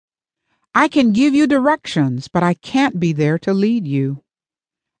I can give you directions, but I can't be there to lead you.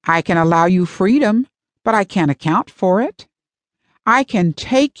 I can allow you freedom, but I can't account for it. I can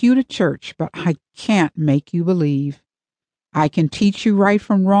take you to church, but I can't make you believe. I can teach you right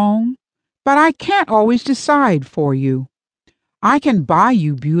from wrong, but I can't always decide for you. I can buy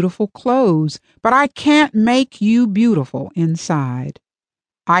you beautiful clothes, but I can't make you beautiful inside.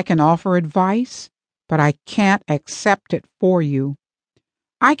 I can offer advice, but I can't accept it for you.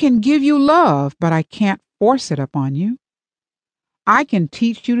 I can give you love, but I can't force it upon you. I can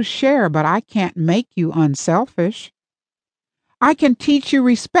teach you to share, but I can't make you unselfish. I can teach you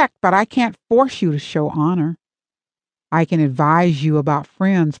respect, but I can't force you to show honor. I can advise you about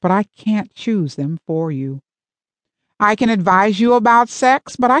friends, but I can't choose them for you. I can advise you about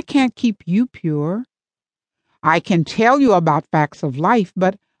sex, but I can't keep you pure. I can tell you about facts of life,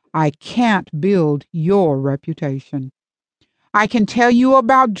 but I can't build your reputation. I can tell you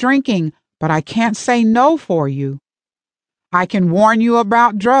about drinking, but I can't say no for you. I can warn you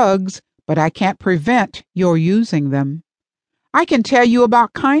about drugs, but I can't prevent your using them. I can tell you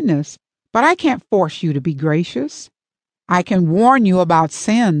about kindness, but I can't force you to be gracious. I can warn you about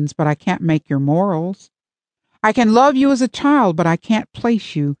sins, but I can't make your morals. I can love you as a child, but I can't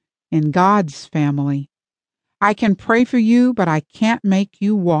place you in God's family. I can pray for you, but I can't make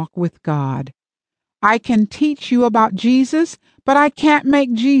you walk with God. I can teach you about Jesus, but I can't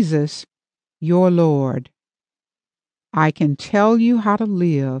make Jesus your Lord. I can tell you how to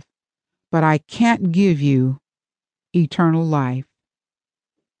live, but I can't give you eternal life.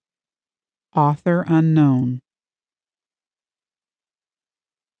 Author unknown.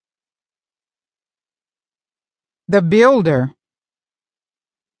 The Builder.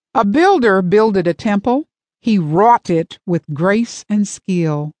 A builder builded a temple. He wrought it with grace and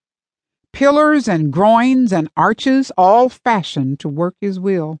skill. Pillars and groins and arches all fashioned to work his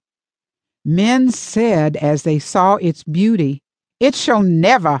will. Men said as they saw its beauty, "It shall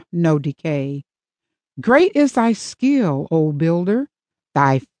never know decay." Great is thy skill, O builder,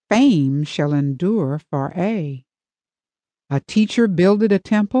 thy fame shall endure for aye. A teacher builded a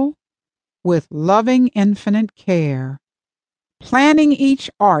temple with loving infinite care, planning each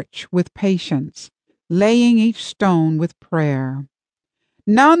arch with patience, laying each stone with prayer.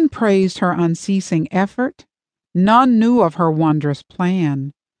 None praised her unceasing effort, none knew of her wondrous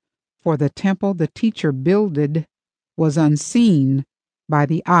plan, for the temple the teacher builded was unseen by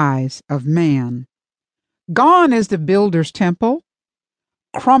the eyes of man. Gone is the builder's temple,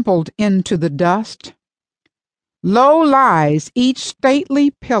 crumpled into the dust. Low lies each stately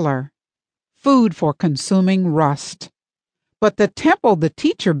pillar, food for consuming rust. But the temple the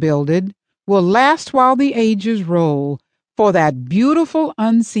teacher builded will last while the ages roll, for that beautiful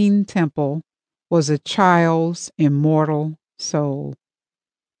unseen temple was a child's immortal soul.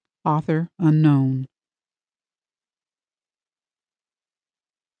 Author unknown.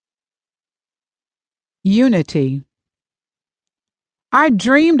 Unity. I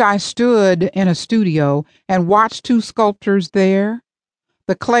dreamed I stood in a studio and watched two sculptors there.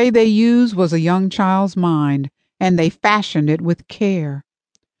 The clay they used was a young child's mind, and they fashioned it with care.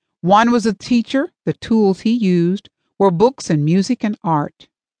 One was a teacher. The tools he used were books and music and art.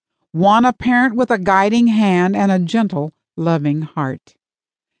 One a parent with a guiding hand and a gentle, loving heart.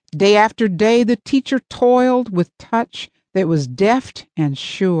 Day after day the teacher toiled with touch that was deft and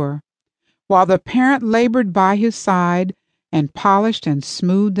sure, while the parent labored by his side and polished and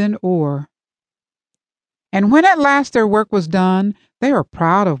smoothed an oar. And when at last their work was done, they were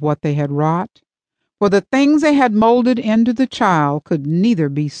proud of what they had wrought, for the things they had molded into the child could neither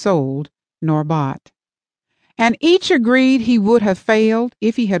be sold nor bought. And each agreed he would have failed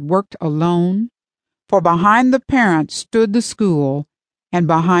if he had worked alone, for behind the parent stood the school, and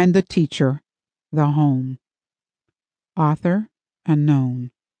behind the teacher the home. Author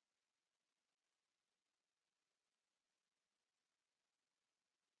unknown.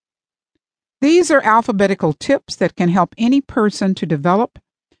 These are alphabetical tips that can help any person to develop,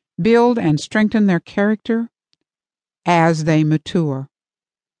 build, and strengthen their character as they mature.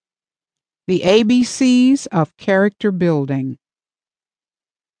 The ABCs of character building.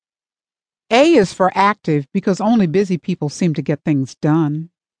 A is for active because only busy people seem to get things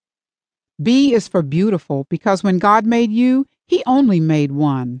done. B is for beautiful because when God made you, He only made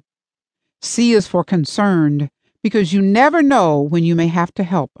one. C is for concerned because you never know when you may have to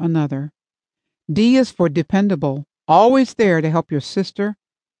help another. D is for dependable, always there to help your sister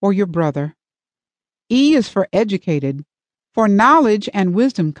or your brother. E is for educated, for knowledge and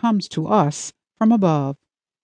wisdom comes to us from above.